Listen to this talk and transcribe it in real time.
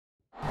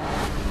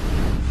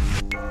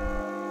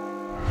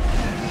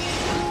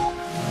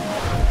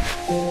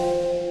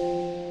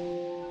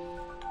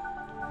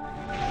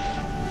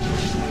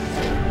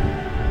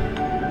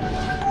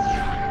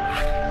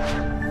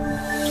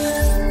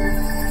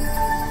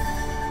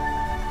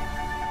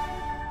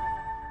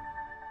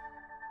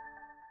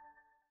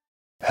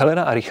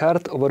Helena a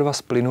Richard, oba dva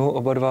z plynu,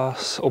 oba dva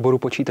z oboru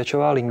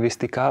počítačová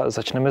lingvistika.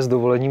 Začneme s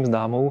dovolením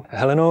známou.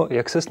 Heleno,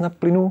 jak ses na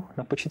plynu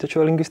na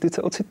počítačové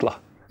lingvistice ocitla?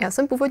 Já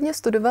jsem původně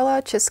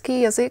studovala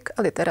český jazyk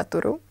a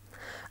literaturu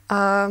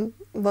a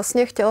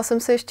vlastně chtěla jsem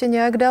se ještě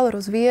nějak dál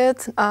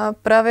rozvíjet a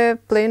právě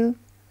plyn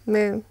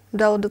mi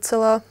dal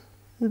docela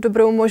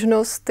dobrou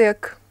možnost,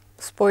 jak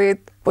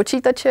spojit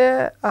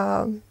počítače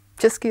a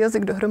český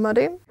jazyk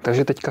dohromady.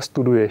 Takže teďka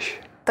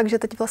studuješ? Takže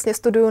teď vlastně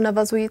studuju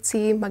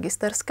navazující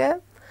magisterské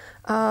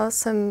a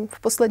jsem v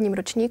posledním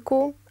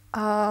ročníku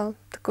a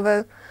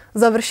takové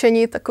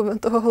završení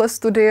tohohle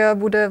studia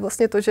bude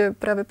vlastně to, že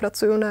právě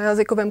pracuju na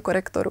jazykovém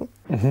korektoru.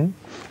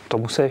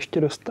 Tomu se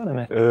ještě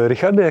dostaneme.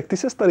 Richarde, jak ty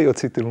se tady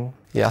ocitl?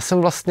 Já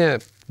jsem vlastně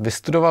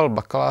vystudoval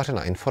bakaláře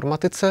na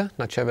informatice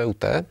na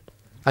ČVUT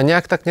a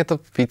nějak tak mě to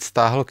víc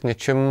stáhlo k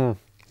něčemu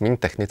méně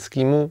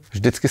technickému.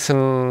 Vždycky jsem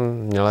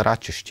měl rád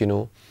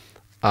češtinu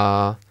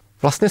a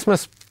vlastně jsme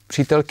s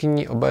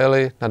přítelkyní oba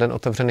jeli na den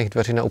otevřených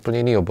dveří na úplně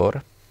jiný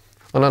obor.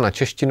 Ona na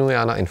češtinu,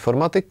 já na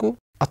informatiku.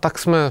 A tak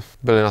jsme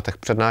byli na těch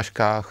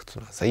přednáškách, co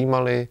nás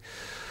zajímali.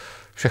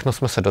 Všechno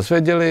jsme se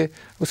dozvěděli.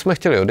 Už jsme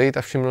chtěli odejít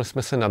a všimli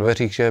jsme se na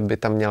dveřích, že by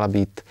tam měla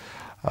být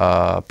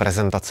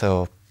prezentace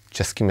o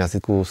českém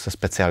jazyku se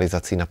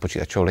specializací na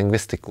počítačovou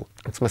lingvistiku.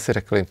 Tak jsme si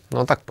řekli,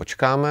 no tak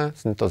počkáme,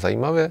 zní to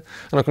zajímavě.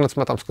 A nakonec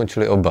jsme tam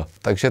skončili oba.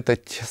 Takže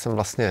teď jsem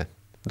vlastně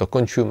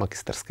dokončuju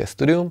magisterské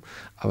studium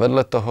a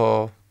vedle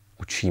toho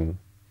učím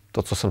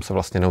to, co jsem se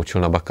vlastně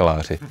naučil na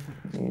bakaláři.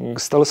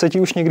 Stalo se ti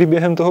už někdy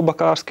během toho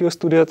bakalářského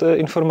studia té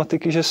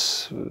informatiky, že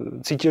jsi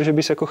cítil, že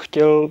bys jako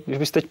chtěl, že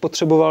bys teď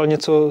potřeboval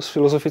něco z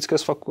filozofické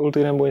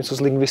fakulty nebo něco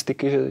z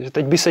lingvistiky, že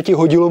teď by se ti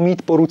hodilo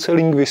mít po ruce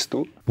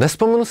lingvistu?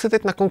 Nespomenu si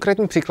teď na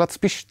konkrétní příklad,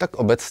 spíš tak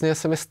obecně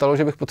se mi stalo,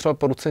 že bych potřeboval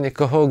po ruce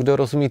někoho, kdo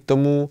rozumí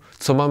tomu,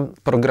 co mám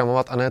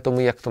programovat a ne tomu,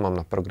 jak to mám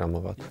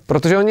naprogramovat.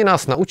 Protože oni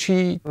nás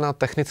naučí na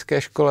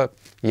technické škole,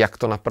 jak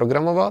to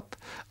naprogramovat,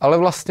 ale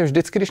vlastně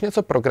vždycky, když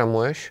něco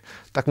programuješ,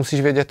 tak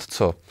musíš vědět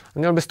co.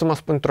 Měl bys tomu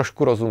aspoň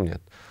trošku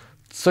rozumět.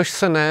 Což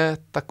se ne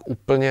tak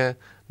úplně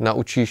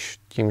naučíš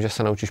tím, že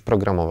se naučíš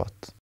programovat.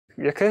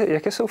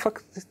 Jaké jsou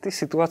fakt ty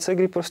situace,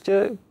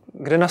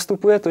 kde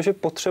nastupuje to, že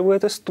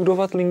potřebujete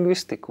studovat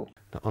lingvistiku?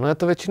 No, ono je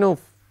to většinou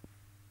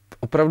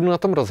opravdu na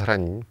tom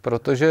rozhraní,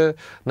 protože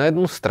na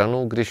jednu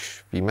stranu,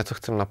 když víme, co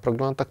chceme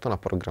naprogramovat, tak to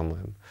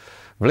naprogramujeme.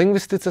 V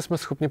lingvistice jsme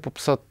schopni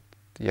popsat,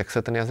 jak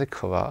se ten jazyk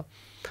chová,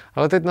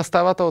 ale teď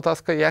nastává ta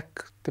otázka, jak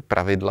ty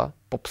pravidla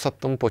popsat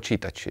tomu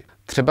počítači.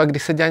 Třeba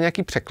když se dělá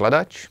nějaký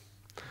překladač,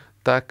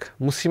 tak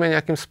musíme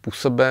nějakým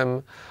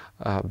způsobem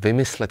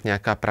vymyslet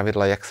nějaká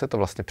pravidla, jak se to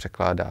vlastně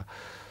překládá.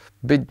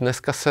 Byť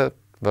dneska se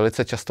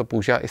velice často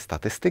používá i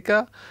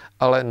statistika,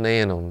 ale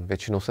nejenom.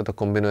 Většinou se to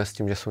kombinuje s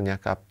tím, že jsou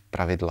nějaká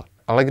pravidla.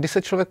 Ale když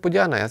se člověk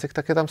podívá na jazyk,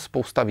 tak je tam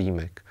spousta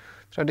výjimek.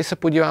 Třeba když se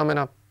podíváme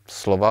na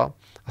slova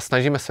a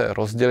snažíme se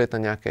rozdělit na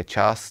nějaké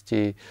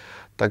části,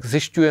 tak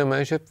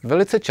zjišťujeme, že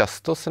velice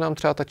často se nám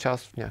třeba ta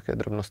část v nějaké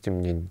drobnosti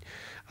mění.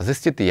 A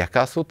zjistit,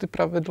 jaká jsou ty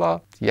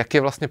pravidla, jak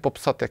je vlastně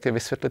popsat, jak je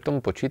vysvětlit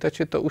tomu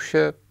počítači,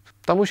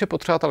 tam už je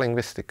potřeba ta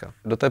lingvistika.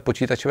 Do té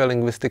počítačové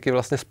lingvistiky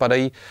vlastně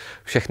spadají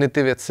všechny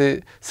ty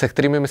věci, se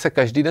kterými my se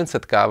každý den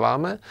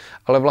setkáváme,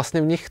 ale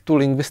vlastně v nich tu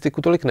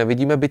lingvistiku tolik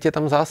nevidíme, byť je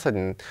tam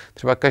zásadní.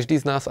 Třeba každý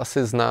z nás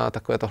asi zná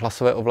takové to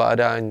hlasové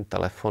ovládání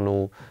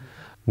telefonu,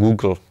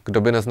 Google.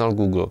 Kdo by neznal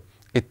Google?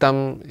 I tam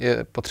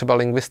je potřeba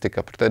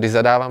lingvistika, protože když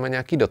zadáváme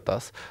nějaký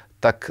dotaz,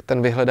 tak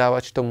ten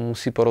vyhledávač tomu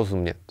musí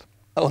porozumět.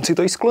 A on si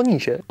to i skloní,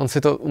 že? On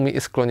si to umí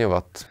i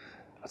skloňovat.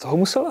 A toho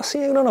musel asi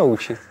někdo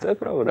naučit, to je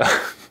pravda.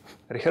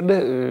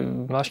 Richarde,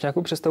 máš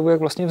nějakou představu, jak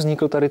vlastně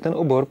vznikl tady ten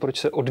obor, proč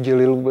se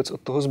oddělil vůbec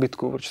od toho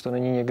zbytku, proč to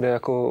není někde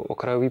jako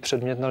okrajový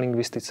předmět na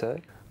lingvistice?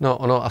 No,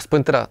 ono,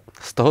 aspoň teda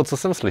z toho, co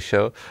jsem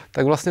slyšel,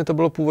 tak vlastně to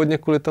bylo původně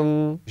kvůli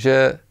tomu,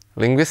 že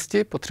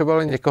lingvisti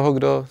potřebovali někoho,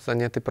 kdo za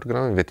ně ty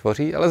programy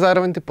vytvoří, ale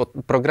zároveň ty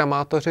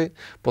programátoři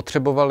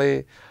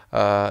potřebovali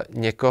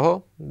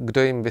někoho,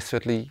 kdo jim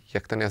vysvětlí,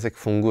 jak ten jazyk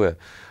funguje.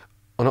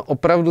 Ono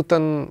opravdu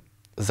ten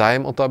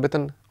zájem o to, aby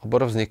ten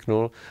obor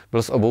vzniknul,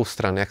 byl z obou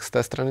stran, jak z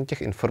té strany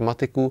těch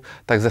informatiků,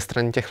 tak ze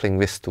strany těch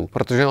lingvistů.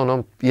 Protože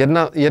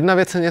jedna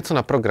věc je něco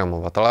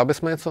naprogramovat, ale aby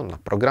jsme něco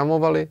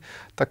naprogramovali,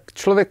 tak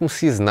člověk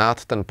musí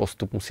znát ten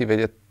postup, musí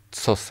vědět,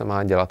 co se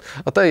má dělat.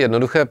 A to je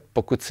jednoduché,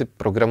 pokud si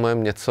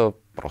programujeme něco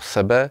pro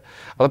sebe,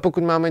 ale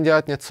pokud máme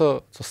dělat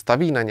něco, co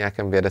staví na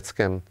nějakém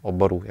vědeckém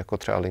oboru, jako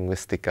třeba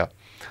lingvistika,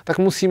 tak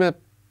musíme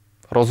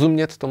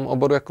rozumět tomu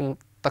oboru jako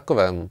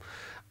takovému.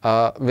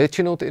 A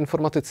většinou ty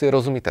informatici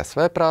rozumí té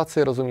své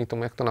práci, rozumí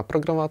tomu, jak to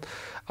naprogramovat,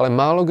 ale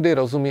málo kdy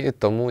rozumí i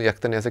tomu, jak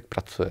ten jazyk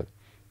pracuje.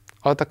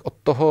 Ale tak od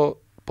toho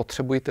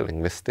potřebují ty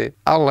lingvisty,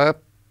 ale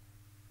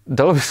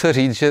dalo by se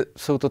říct, že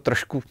jsou to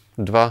trošku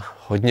dva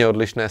hodně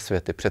odlišné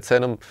světy. Přece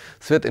jenom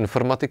svět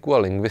informatiků a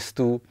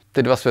lingvistů,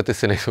 ty dva světy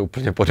si nejsou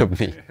úplně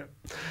podobný.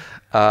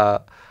 A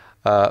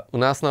u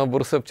nás na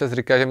oboru se občas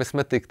říká, že my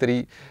jsme ty,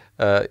 kteří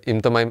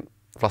jim to mají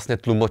vlastně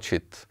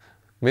tlumočit.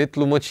 My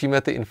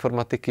tlumočíme ty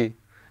informatiky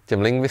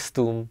těm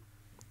lingvistům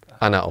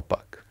a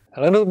naopak.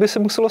 Heleno, by se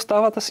muselo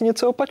stávat asi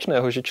něco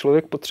opačného, že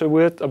člověk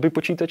potřebuje, aby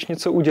počítač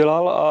něco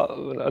udělal a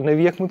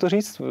neví, jak mu to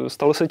říct.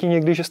 Stalo se ti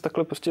někdy, že jsi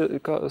takhle prostě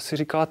si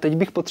říkala, teď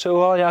bych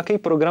potřebovala nějaký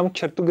program k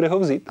čertu, kde ho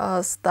vzít?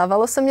 A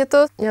stávalo se mě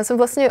to. Já jsem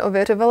vlastně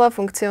ověřovala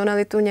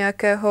funkcionalitu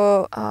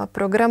nějakého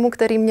programu,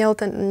 který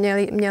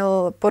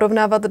měl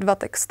porovnávat dva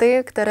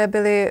texty, které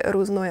byly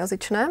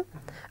různojazyčné.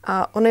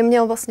 A on je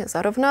měl vlastně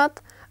zarovnat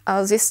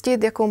a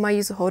zjistit, jakou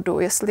mají shodu,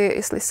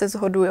 jestli se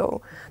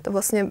shodujou. To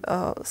vlastně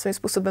svým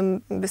způsobem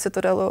by se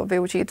to dalo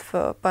využít v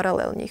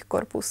paralelních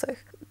korpusech.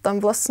 Tam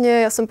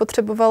vlastně já jsem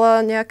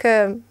potřebovala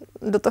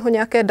do toho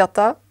nějaké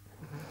data,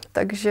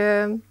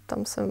 takže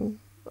tam jsem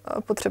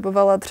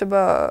potřebovala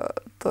třeba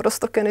to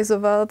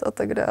roztokenizovat a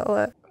tak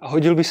dále. A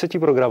hodil by se ti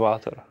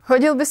programátor?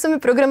 Hodil by se mi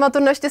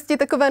programátor, naštěstí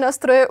takové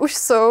nástroje už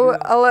jsou,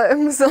 ale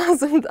musela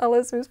jsem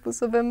svým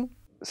způsobem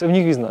se v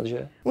nich vyznat,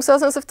 že? Musela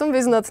jsem se v tom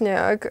vyznat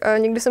nějak a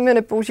nikdy jsem je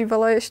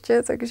nepoužívala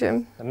ještě, takže...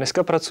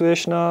 Dneska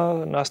pracuješ na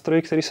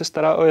nástroji, který se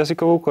stará o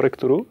jazykovou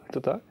korekturu, je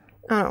to tak?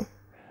 Ano.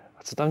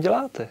 A co tam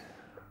děláte?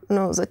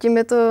 No,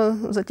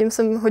 zatím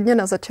jsem hodně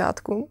na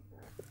začátku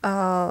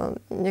a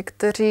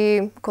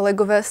někteří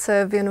kolegové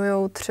se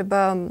věnují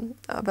třeba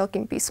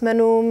velkým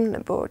písmenům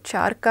nebo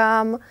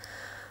čárkám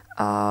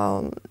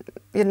a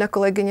jedna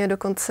kolegyně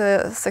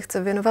dokonce se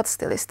chce věnovat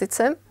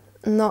stylistice.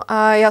 No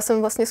a já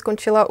jsem vlastně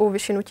skončila u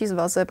vyšinutí z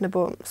vazeb,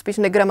 nebo spíš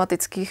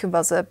negramatických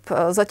vazeb.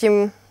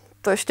 Zatím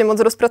to ještě moc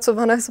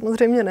rozpracované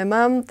samozřejmě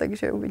nemám,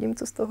 takže uvidím,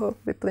 co z toho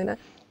vyplyne.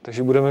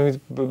 Takže budeme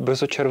mít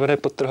bezočervené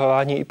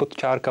podtrhování i pod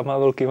čárkama a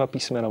velkýma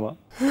písmenama.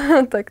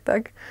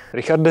 tak.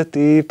 Richarde,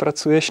 ty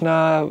pracuješ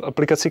na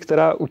aplikaci,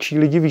 která učí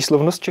lidi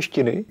výslovnost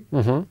češtiny.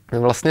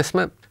 Vlastně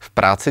jsme v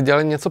práci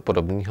dělali něco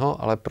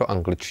podobného, ale pro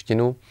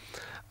angličtinu.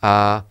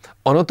 A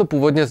ono to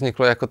původně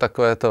vzniklo jako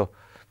takové to,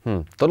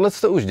 tohle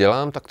co už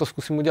dělám, tak to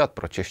zkusím udělat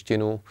pro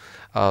češtinu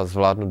a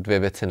zvládnu 2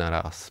 věci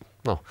naraz.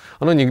 No,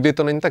 ono nikdy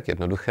to není tak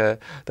jednoduché,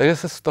 takže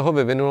se z toho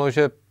vyvinulo,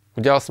 že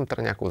udělal jsem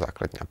tady nějakou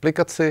základní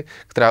aplikaci,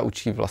 která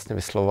učí vlastně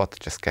vyslovovat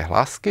české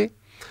hlásky.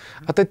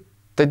 A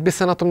teď by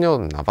se na to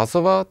mělo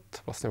navazovat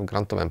vlastně v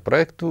grantovém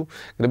projektu,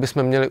 kde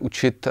bychom měli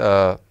učit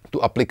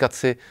tu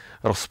aplikaci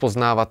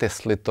rozpoznávat,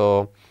 jestli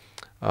to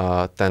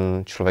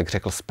ten člověk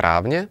řekl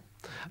správně,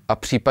 a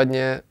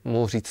případně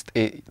mu říct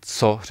i,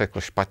 co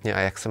řekl špatně a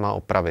jak se má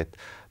opravit.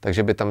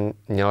 Takže by tam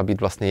měla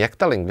být vlastně jak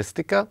ta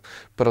lingvistika,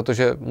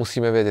 protože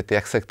musíme vědět,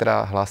 jak se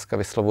která hláska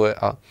vyslovuje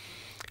a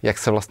jak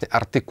se vlastně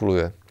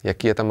artikuluje,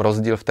 jaký je tam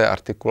rozdíl v té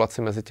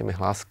artikulaci mezi těmi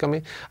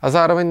hláskami a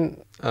zároveň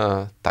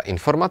ta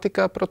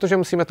informatika, protože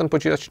musíme ten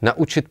počítač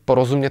naučit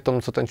porozumět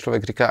tomu, co ten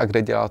člověk říká a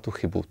kde dělá tu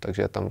chybu.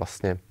 Takže je tam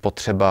vlastně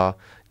potřeba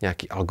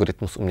nějaký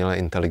algoritmus umělé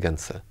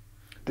inteligence.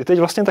 Ty teď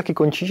vlastně taky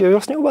končíš, že vy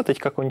vlastně oba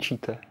teďka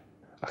končíte.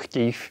 A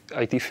chtějí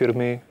IT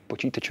firmy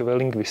počítačové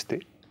lingvisty?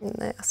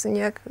 Ne,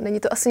 není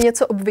to asi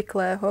něco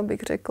obvyklého, bych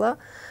řekla,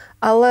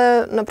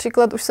 ale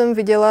například už jsem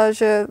viděla,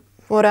 že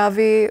v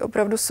Morávii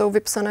opravdu jsou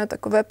vypsané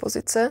takové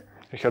pozice.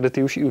 Richarde,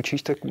 ty už i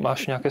učíš, tak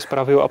máš nějaké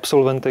zprávy o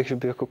absolventech, že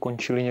by jako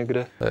končili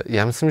někde?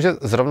 Já myslím, že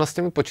zrovna s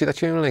těmi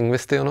počítačovými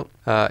lingvisty,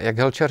 jak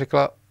Helča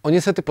řekla,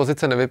 oni se ty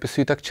pozice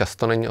nevypisují tak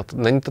často,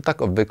 není to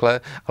tak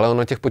obvyklé, ale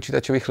ono těch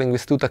počítačových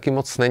lingvistů taky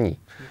moc není.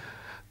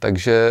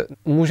 Takže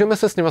můžeme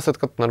se s nimi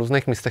setkat na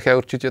různých místech. Já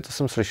určitě, to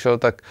jsem slyšel,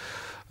 tak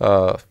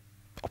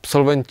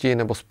absolventi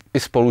nebo i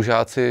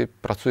spolužáci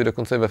pracují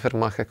dokonce ve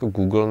firmách jako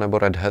Google nebo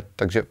Red Hat,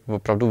 takže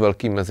opravdu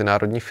velký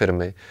mezinárodní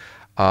firmy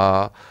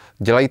a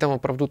dělají tam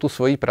opravdu tu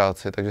svoji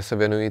práci, takže se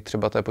věnují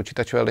třeba té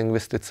počítačové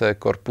lingvistice,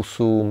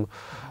 korpusům,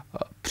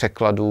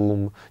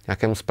 překladům,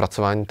 nějakému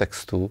zpracování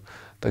textu.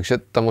 Takže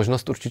ta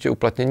možnost určitě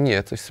uplatnění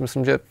je, což si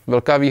myslím, že je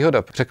velká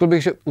výhoda. Řekl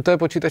bych, že u té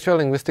počítačové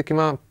lingvistiky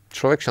má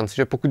člověk šanci,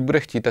 že pokud bude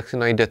chtít, tak si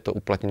najde to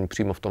uplatnění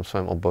přímo v tom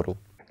svém oboru.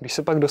 Když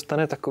se pak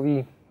dostane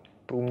takový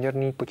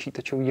průměrný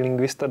počítačový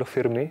lingvista do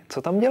firmy,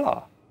 co tam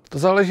dělá? To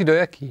záleží do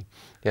jaký.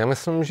 Já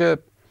myslím, že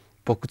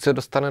pokud se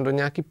dostane do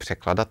nějaký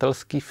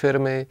překladatelské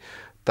firmy,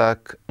 tak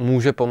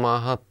může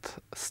pomáhat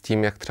s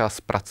tím, jak třeba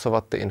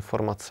zpracovat ty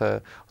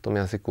informace o tom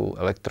jazyku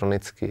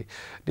elektronicky.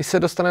 Když se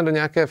dostane do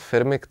nějaké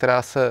firmy,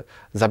 která se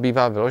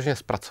zabývá vyloženě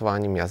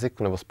zpracováním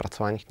jazyku nebo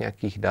zpracováním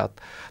nějakých dat,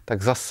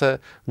 tak zase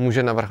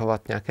může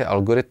navrhovat nějaké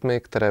algoritmy,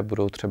 které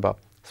budou třeba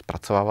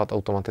zpracovávat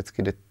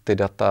automaticky ty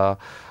data,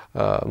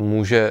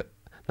 může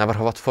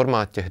navrhovat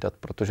formát těch dat,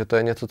 protože to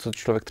je něco, co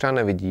člověk třeba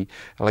nevidí,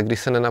 ale když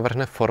se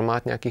nenavrhne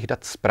formát nějakých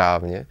dat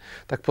správně,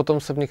 tak potom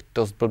se v nich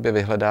dost blbě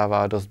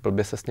vyhledává, dost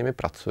blbě se s nimi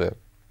pracuje.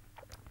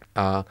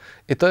 A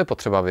i to je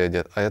potřeba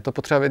vědět. A je to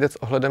potřeba vědět s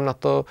ohledem na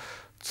to,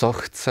 co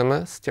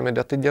chceme s těmi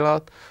daty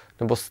dělat,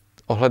 nebo s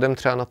ohledem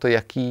třeba na to,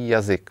 jaký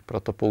jazyk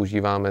proto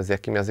používáme, s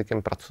jakým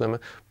jazykem pracujeme.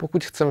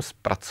 Pokud chceme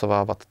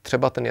zpracovávat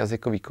třeba ten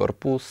jazykový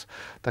korpus,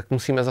 tak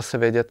musíme zase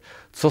vědět,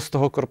 co z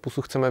toho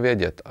korpusu chceme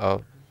vědět a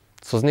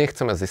co z něj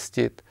chceme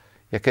zjistit,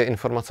 jaké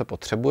informace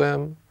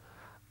potřebujeme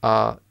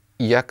a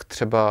jak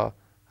třeba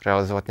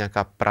realizovat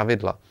nějaká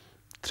pravidla.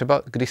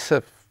 Třeba když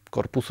se v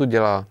korpusu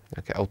dělá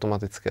nějaké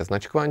automatické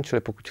značkování,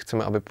 čili pokud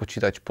chceme, aby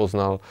počítač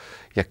poznal,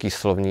 jaký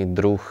slovní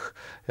druh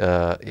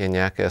je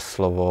nějaké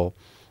slovo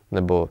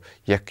nebo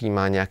jaký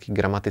má nějaký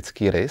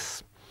gramatický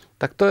rys,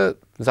 tak to je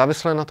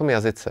závislé na tom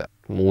jazyce.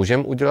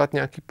 Můžeme udělat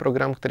nějaký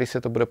program, který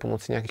se to bude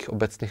pomocí nějakých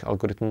obecných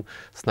algoritmů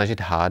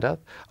snažit hádat,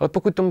 ale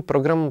pokud tomu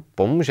programu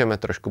pomůžeme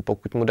trošku,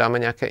 pokud mu dáme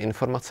nějaké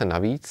informace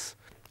navíc,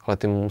 ale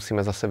ty mu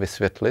musíme zase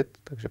vysvětlit,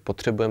 takže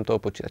potřebujeme toho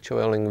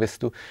počítačového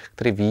lingvistu,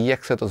 který ví,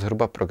 jak se to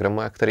zhruba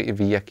programuje, který i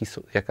ví,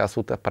 jaká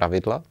jsou ta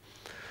pravidla,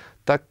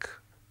 tak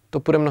to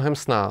půjde mnohem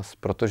s nás,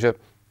 protože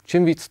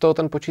čím víc toho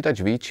ten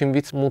počítač ví, čím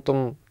víc mu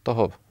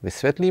toho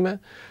vysvětlíme,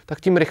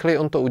 tak tím rychleji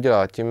on to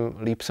udělá, tím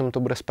líp se mu to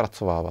bude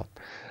zpracovávat.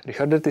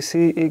 Richarde, ty jsi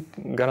i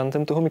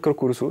garantem toho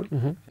mikrokurzu.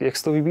 Jak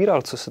jsi to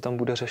vybíral, co se tam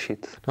bude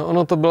řešit? No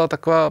ono to byla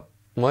taková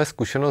moje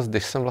zkušenost,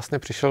 když jsem vlastně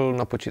přišel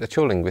na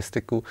počítačovou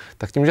lingvistiku,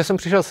 tak tím, že jsem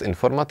přišel z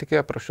informatiky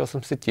a prošel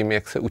jsem si tím,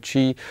 jak se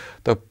učí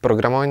to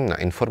programování na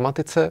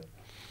informatice,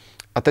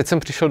 a teď jsem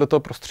přišel do toho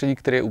prostředí,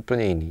 který je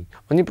úplně jiný.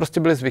 Oni prostě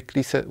byli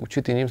zvyklí se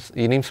učit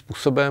jiným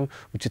způsobem,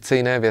 učit se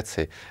jiné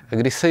věci. A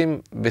když se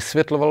jim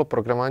vysvětlovalo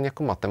programování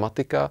jako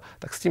matematika,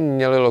 tak s tím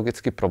měli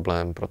logický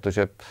problém,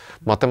 protože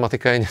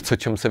matematika je něco,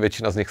 čemu se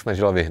většina z nich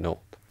snažila vyhnout.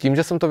 Tím,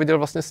 že jsem to viděl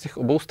vlastně z těch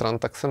obou stran,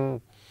 tak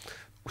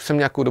už jsem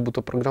nějakou dobu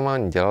to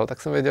programování dělal,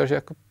 tak jsem věděl, že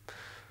jako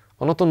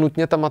ono to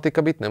nutně ta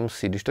matika být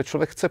nemusí. Když to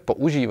člověk chce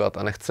používat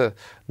a nechce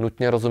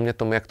nutně rozumět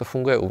tomu, jak to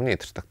funguje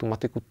uvnitř, tak tu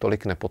matiku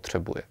tolik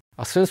nepotřebuje.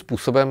 A svým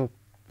způsobem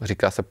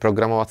říká se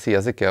programovací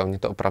jazyky a oni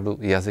to opravdu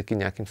jazyky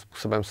nějakým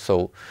způsobem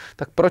jsou.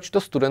 Tak proč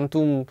to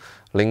studentům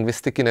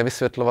lingvistiky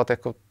nevysvětlovat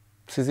jako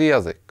cizí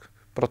jazyk?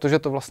 Protože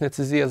to vlastně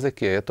cizí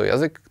jazyk je to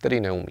jazyk, který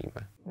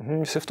neumíme.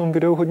 Vy se v tom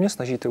videu hodně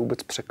snažíte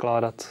vůbec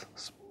překládat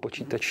z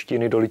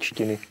počítačtiny do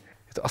ličtiny.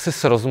 Je to asi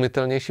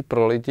srozumitelnější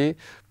pro lidi,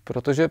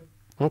 protože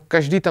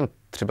každý tam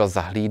třeba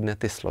zahlídne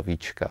ty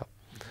slovíčka.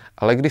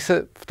 Ale když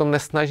se v tom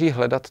nesnaží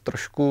hledat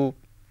trošku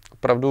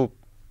opravdu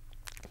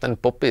ten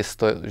popis,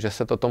 že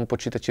se to tomu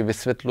počítači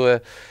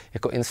vysvětluje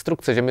jako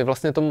instrukce, že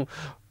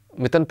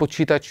my ten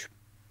počítač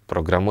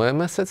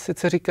programujeme, se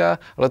sice říká,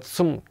 ale to,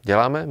 co mu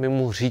děláme, my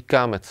mu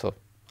říkáme, co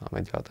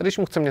máme dělat. A když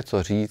mu chceme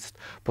něco říct,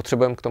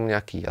 potřebujeme k tomu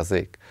nějaký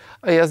jazyk.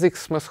 A jazyk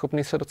jsme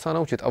schopni se docela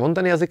naučit. A on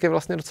ten jazyk je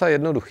vlastně docela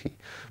jednoduchý.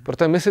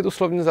 Protože my si tu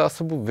slovní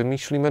zásobu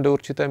vymýšlíme do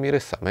určité míry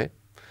sami.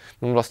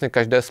 My vlastně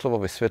každé slovo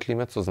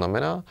vysvětlíme, co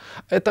znamená.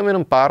 A je tam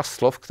jenom pár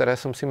slov, které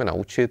se musíme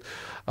naučit.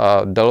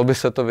 A dalo by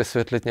se to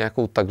vysvětlit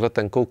nějakou takhle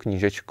tenkou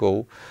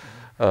knížečkou,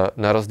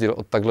 na rozdíl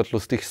od takhle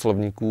tlustých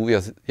slovníků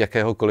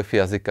jakéhokoliv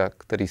jazyka,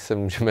 který se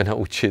můžeme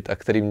naučit a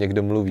kterým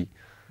někdo mluví.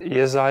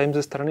 Je zájem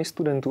ze strany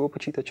studentů o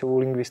počítačovou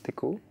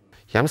lingvistiku?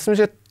 Já myslím,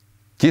 že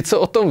ti, co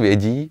o tom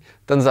vědí,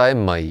 ten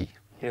zájem mají.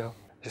 Jo.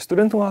 Že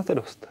studentů máte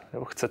dost,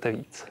 nebo chcete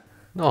víc?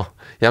 No,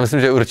 já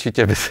myslím, že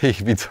určitě by se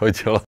jich víc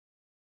hodilo.